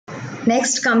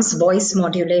Next comes voice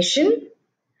modulation.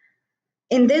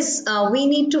 In this, we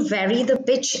need to vary the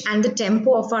pitch and the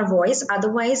tempo of our voice,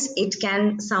 otherwise, it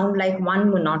can sound like one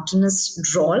monotonous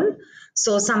drawl.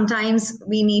 So sometimes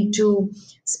we need to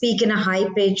speak in a high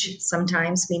pitch,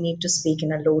 sometimes we need to speak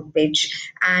in a low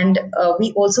pitch, and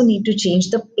we also need to change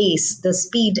the pace, the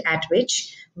speed at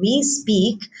which we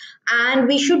speak, and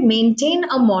we should maintain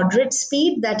a moderate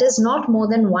speed that is not more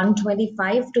than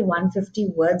 125 to 150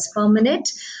 words per minute.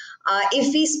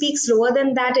 If we speak slower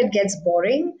than that, it gets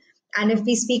boring. And if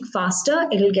we speak faster,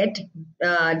 it'll get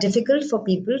difficult for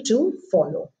people to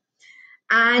follow.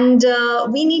 And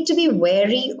we need to be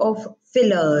wary of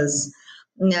fillers.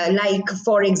 Like,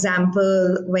 for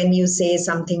example, when you say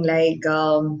something like,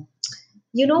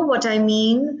 you know what I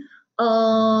mean?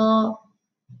 Uh,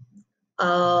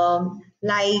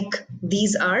 like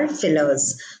these are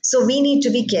fillers. So we need to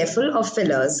be careful of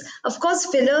fillers. Of course,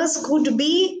 fillers could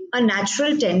be a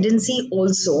natural tendency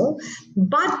also,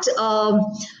 but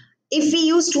if we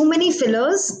use too many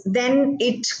fillers, then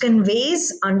it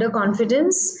conveys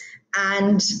underconfidence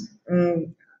and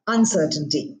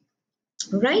uncertainty,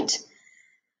 right?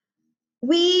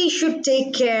 We should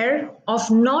take care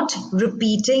of not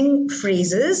repeating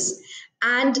phrases,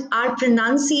 and our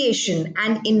pronunciation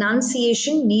and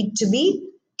enunciation need to be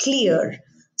clear.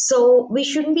 So we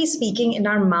shouldn't be speaking in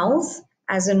our mouth,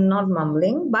 as in not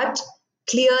mumbling, but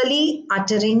clearly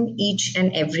uttering each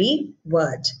and every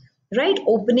word, right?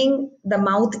 Opening the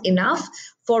mouth enough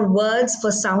for words,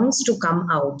 for sounds to come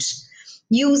out.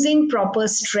 Using proper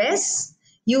stress,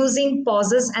 using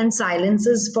pauses and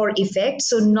silences for effect.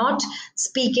 So, not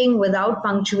speaking without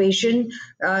punctuation,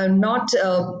 not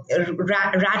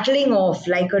rattling off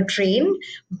like a train,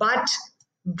 but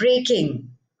breaking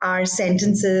our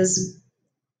sentences,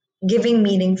 giving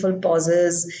meaningful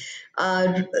pauses,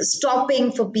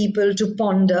 stopping for people to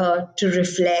ponder, to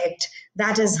reflect.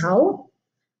 That is how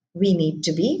we need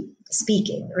to be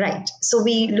speaking, right? So,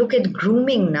 we look at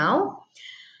grooming now.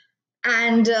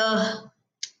 And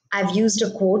I've used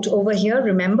a quote over here.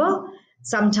 Remember,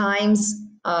 sometimes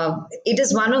it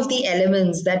is one of the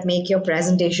elements that make your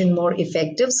presentation more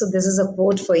effective. So, this is a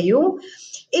quote for you.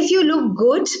 If you look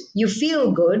good, you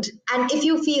feel good. And if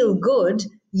you feel good,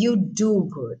 you do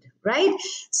good, right?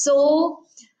 So,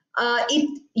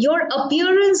 your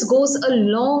appearance goes a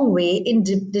long way in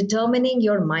determining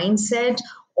your mindset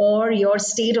or your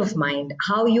state of mind,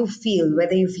 how you feel,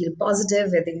 whether you feel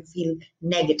positive, whether you feel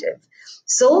negative.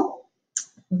 So,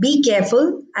 be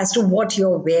careful as to what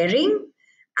you're wearing.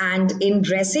 And in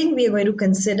dressing, we are going to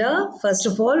consider, first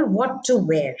of all, what to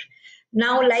wear.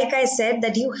 Now, like I said,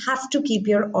 that you have to keep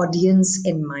your audience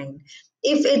in mind.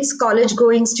 If it's college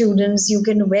going students, you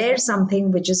can wear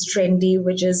something which is trendy,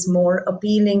 which is more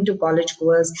appealing to college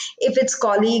goers. If it's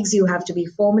colleagues, you have to be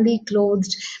formally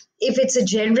clothed. If it's a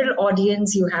general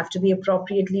audience, you have to be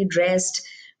appropriately dressed,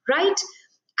 right?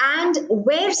 And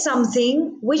wear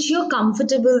something which you're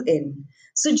comfortable in.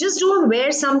 So just don't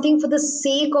wear something for the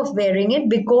sake of wearing it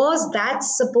because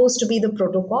that's supposed to be the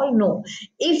protocol. No.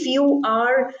 If you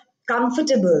are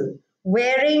comfortable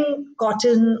wearing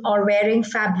cotton or wearing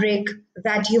fabric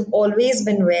that you've always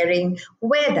been wearing,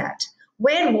 wear that.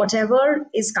 Wear whatever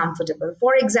is comfortable.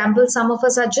 For example, some of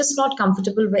us are just not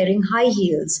comfortable wearing high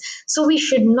heels. So we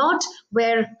should not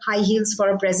wear high heels for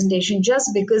a presentation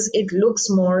just because it looks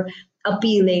more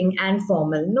appealing and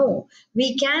formal. No,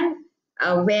 we can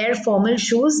wear formal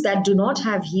shoes that do not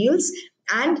have heels,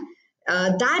 and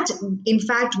that in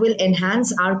fact will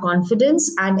enhance our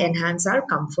confidence and enhance our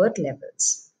comfort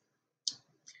levels.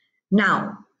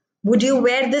 Now, would you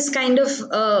wear this kind of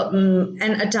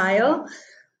an attire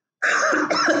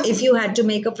if you had to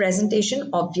make a presentation?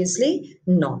 Obviously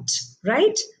not,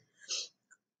 right?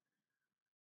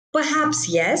 Perhaps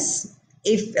yes,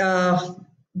 if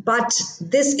but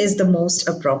this is the most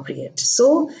appropriate.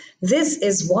 So this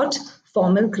is what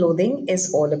formal clothing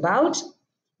is all about.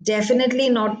 Definitely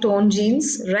not torn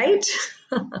jeans, right?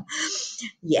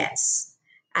 Yes.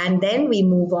 And then we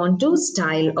move on to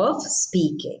style of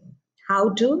speaking.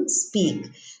 How to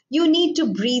speak. You need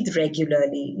to breathe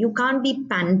regularly. You can't be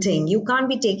panting. You can't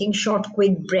be taking short,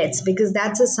 quick breaths because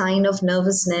that's a sign of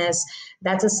nervousness.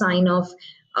 That's a sign of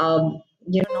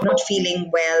not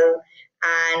feeling well,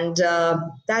 and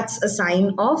that's a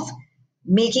sign of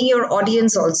making your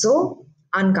audience also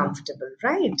uncomfortable,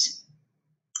 right?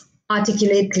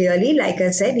 Articulate clearly. Like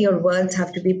I said, your words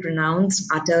have to be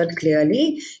pronounced, uttered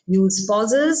clearly. Use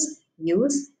pauses,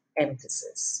 use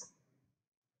emphasis.